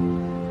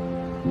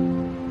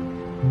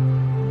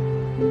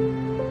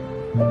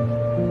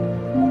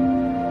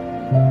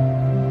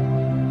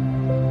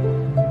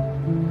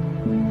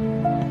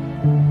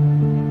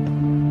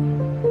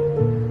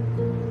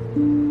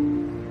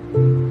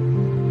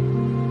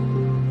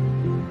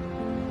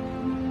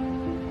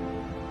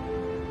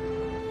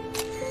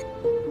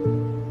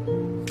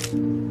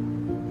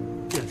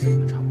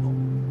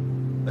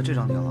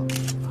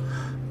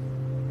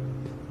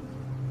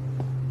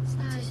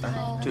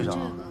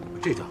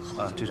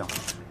这张。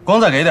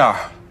光再给点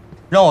儿，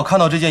让我看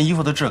到这件衣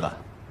服的质感。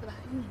再把它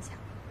熨一下。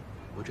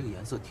我这个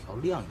颜色调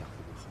亮一点。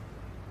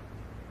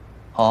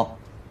好。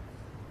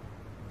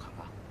看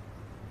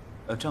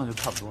看。这样就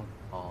差不多了。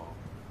哦。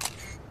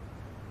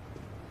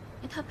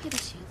哎，他配的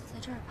鞋子在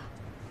这儿吧？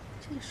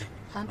这个是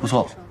好像不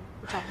错。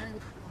我找他那个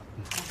图。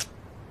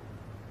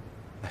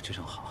哎，这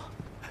张好。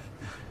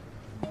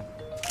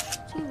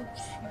这个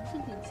裙子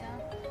底下，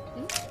哎，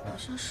好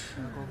像是。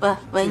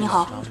喂，你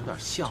好。有点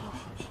像。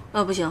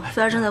不行，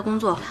菲儿正在工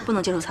作，不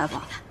能接受采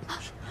访。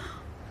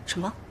什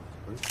么？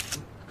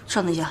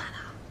稍等一下。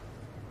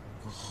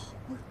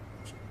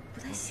不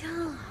太像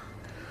啊。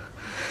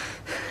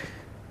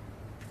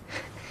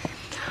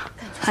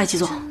哎，季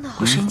总，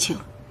我申请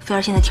菲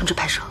儿现在停止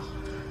拍摄。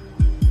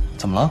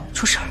怎么了？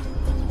出事儿了。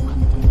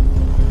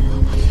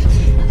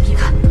你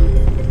看。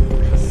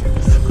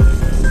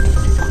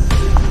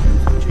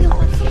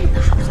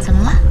怎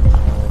么了？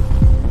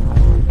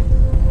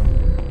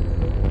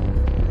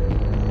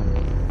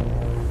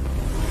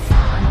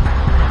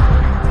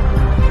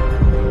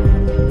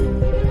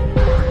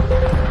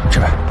这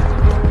边。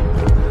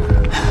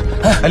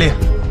哎，艾丽，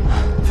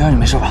菲儿，你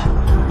没事吧？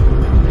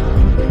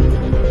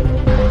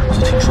我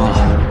都听说了。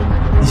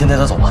你先带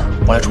他走吧，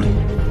我来处理。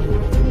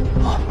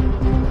好，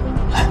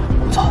来，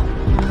我们走。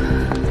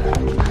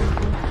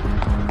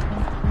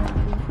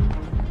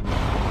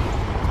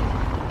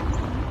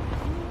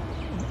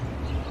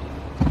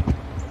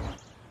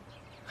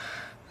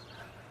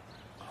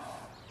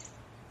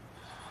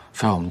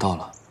菲儿，我们到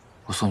了，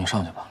我送你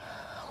上去吧。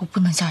我不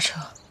能下车，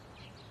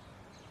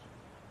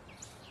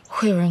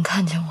会有人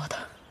看见我的。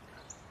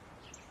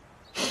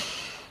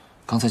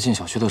刚才进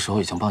小区的时候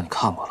已经帮你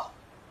看过了，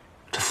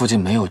这附近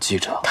没有记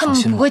者，他们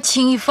不会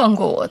轻易放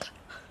过我的。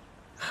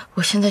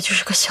我现在就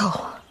是个笑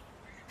话，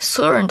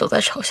所有人都在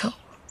嘲笑我，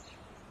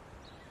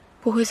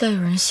不会再有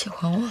人喜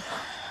欢我了。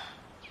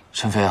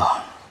陈飞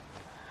啊，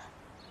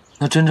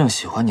那真正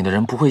喜欢你的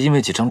人不会因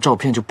为几张照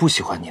片就不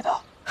喜欢你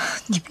的。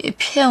你别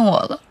骗我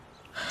了，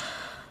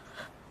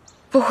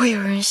不会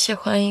有人喜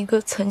欢一个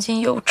曾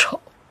经又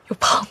丑又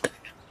胖的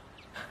人，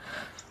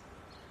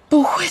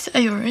不会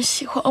再有人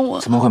喜欢我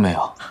了。怎么会没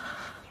有？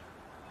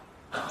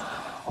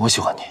我喜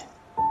欢你。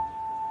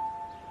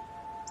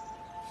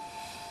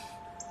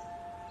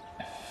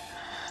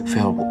菲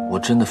儿，我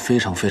真的非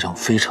常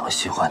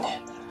喜欢你。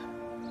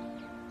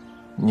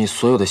你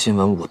所有的新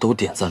闻我都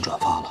点赞转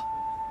发了，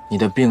你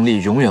的病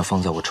历永远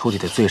放在我抽屉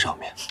的最上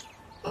面。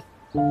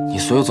你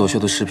所有走秀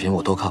的视频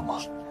我都看过，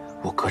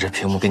我隔着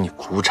屏幕给你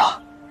鼓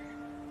掌。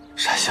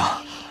傻香，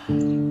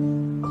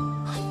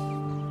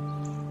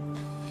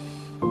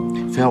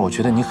菲儿，我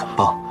觉得你很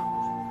棒。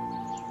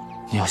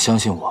你要相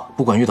信我，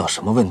不管遇到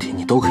什么问题，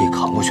你都可以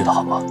扛过去的，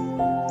好吗？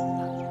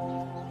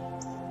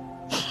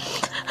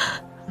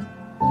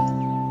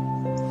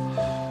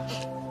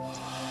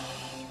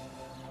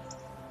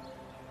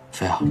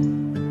菲儿，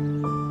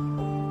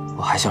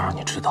我还想让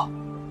你知道，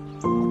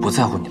我不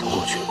在乎你的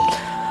过去，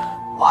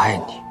我爱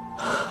你，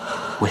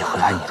我也会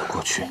爱你的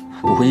过去，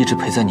我会一直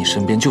陪在你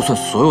身边，就算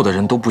所有的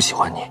人都不喜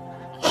欢你，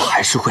我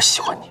还是会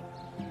喜欢你。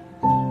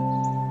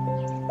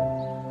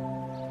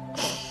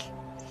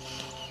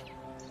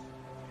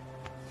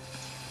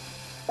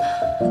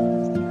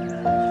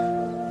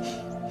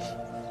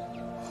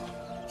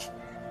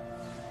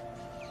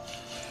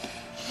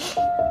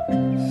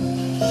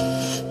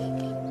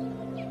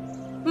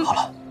好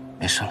了，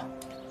没事了。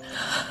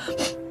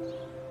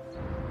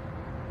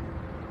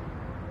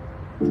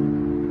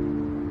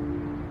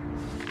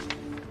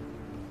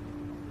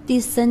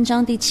第3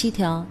章第7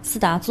条，思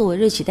达作为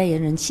瑞奇代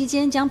言人期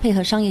间将配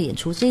合商业演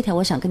出，这一条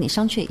我想跟你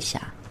商榷一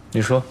下。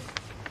你说。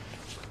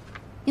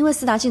因为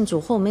思达进主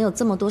后没有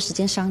这么多时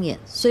间商演，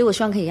所以我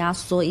希望可以压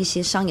缩一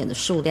些商演的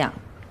数量。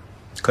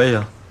可以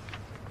啊。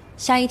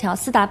下一条，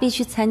思达必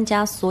须参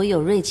加所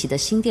有瑞奇的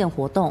新店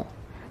活动，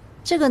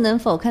这个能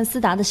否看思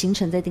达的行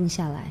程再定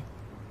下来？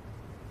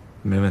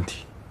没问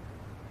题。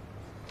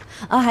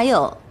还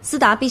有，思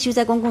达必须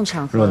在公共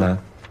场合。若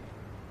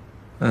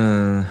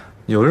男，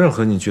有任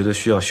何你觉得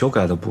需要修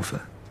改的部分，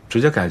直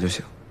接改就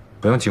行，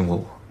不用经过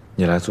我，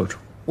你来做主。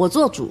我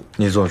做主。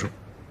你做主，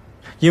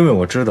因为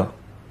我知道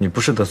你不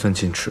是得寸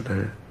进尺的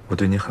人，我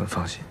对你很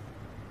放心。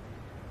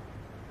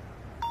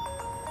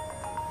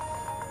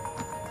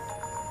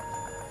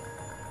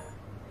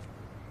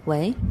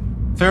喂，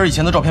菲儿以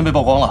前的照片被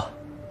曝光了，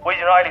我已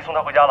经让艾丽送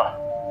她回家了，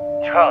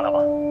你去看看她吧，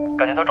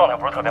感觉她状态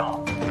不是特别好。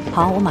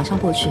好，我马上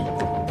过去。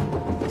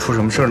出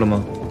什么事了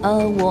吗？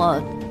我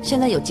现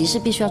在有急事，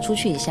必须要出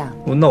去一下。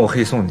那我可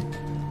以送你。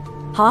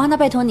好啊，那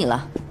拜托你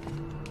了。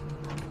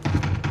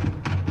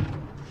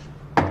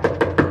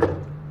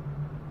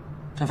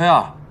陈菲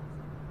儿，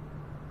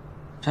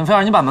陈菲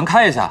儿，你把门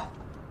开一下。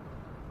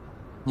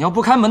你要不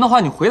开门的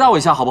话，你回答我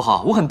一下好不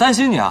好？我很担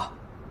心你啊。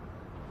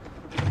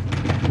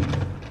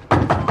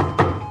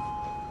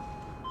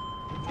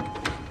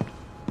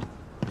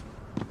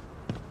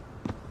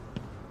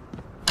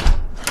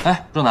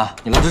哎，若楠，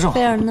你来的正好。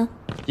菲儿呢？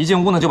一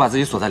进屋呢就把自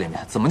己锁在里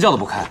面，怎么叫都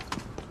不开。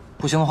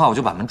不行的话，我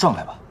就把门撞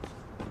开吧。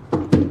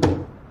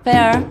菲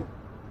儿，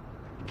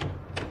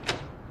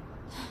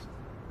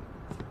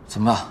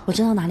怎么办？我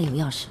知道哪里有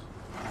钥匙。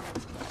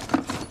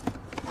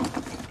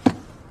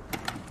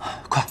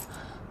快！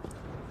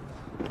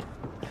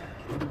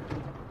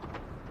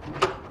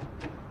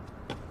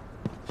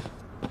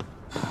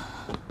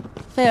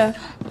菲儿，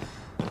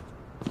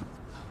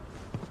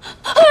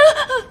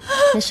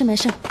没事没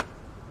事，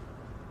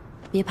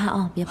别怕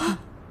啊，别怕。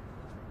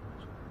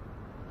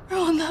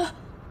若男，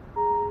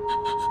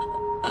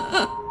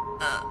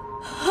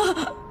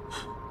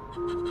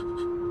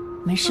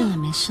没事了，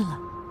没事了。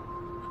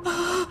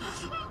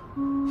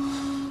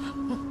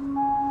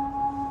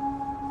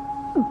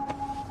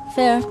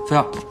菲儿，菲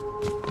儿，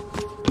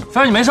菲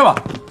儿，你没事吧？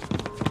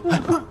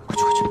哎，快去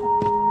快去！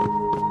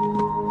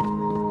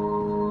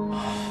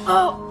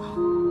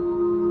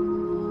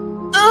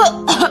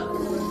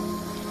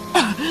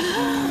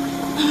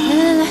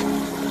来，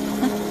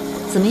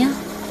怎么样？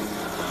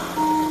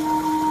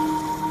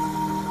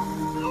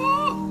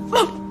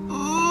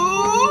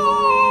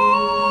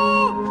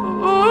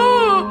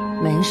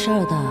没事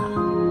的。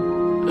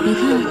你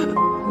看，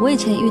我以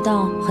前遇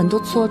到很多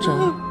挫折，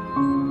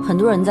很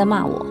多人在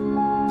骂我，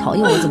讨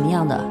厌我怎么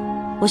样的，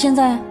我现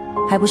在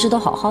还不是都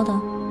好好的？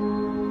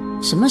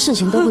什么事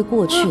情都会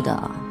过去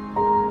的。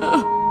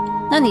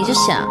那你就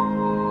想，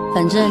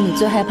反正你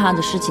最害怕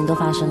的事情都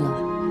发生了，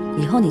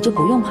以后你就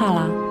不用怕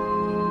啦，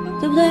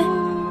对不对？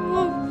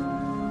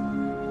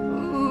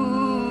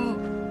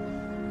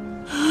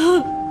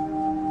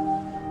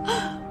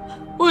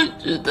我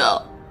知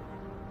道，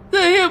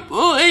再也不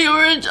会有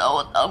人找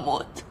我当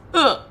模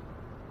特。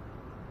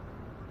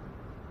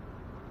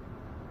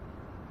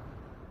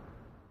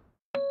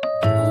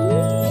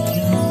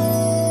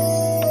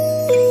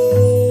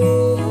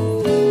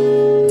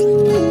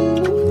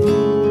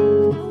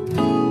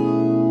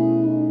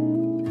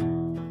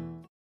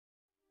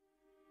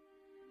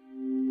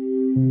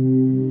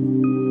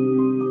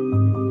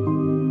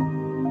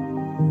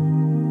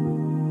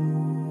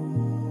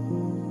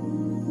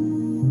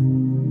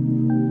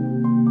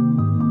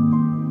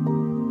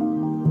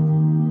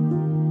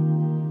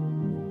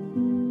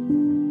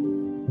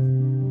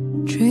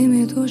吹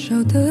灭多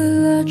少的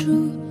蜡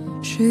烛，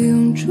却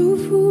用祝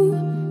福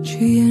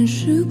去掩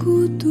饰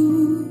孤独。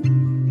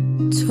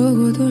错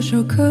过多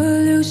少颗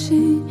流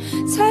星，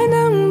才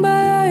能把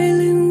爱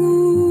领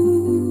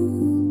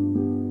悟。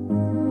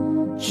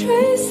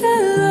吹散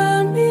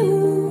了迷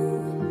雾，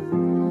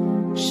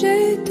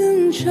谁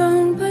登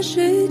场把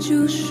谁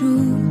救赎？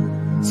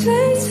璀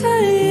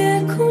璨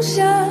夜空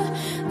下，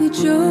你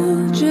就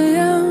这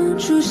样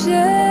出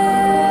现。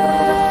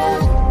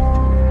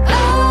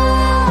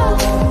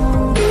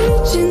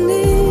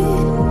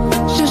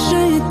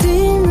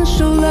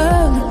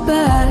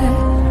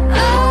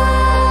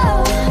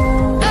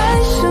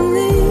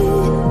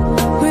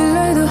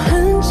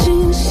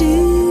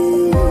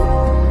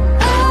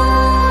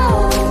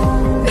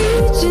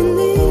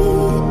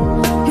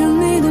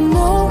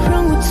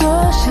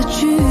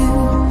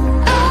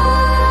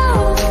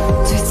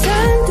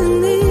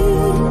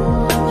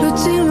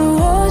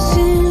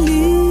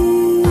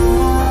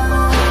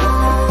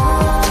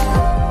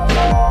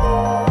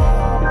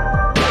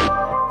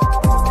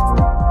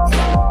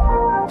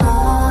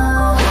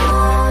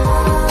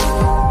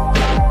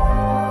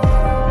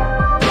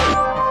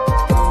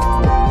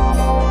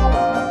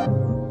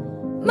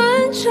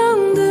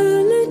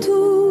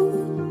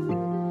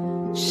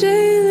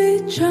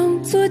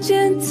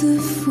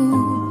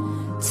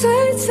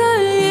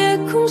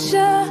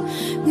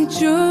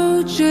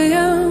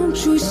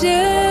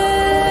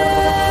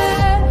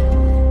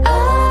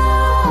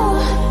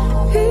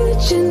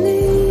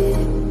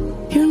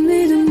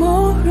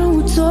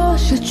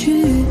去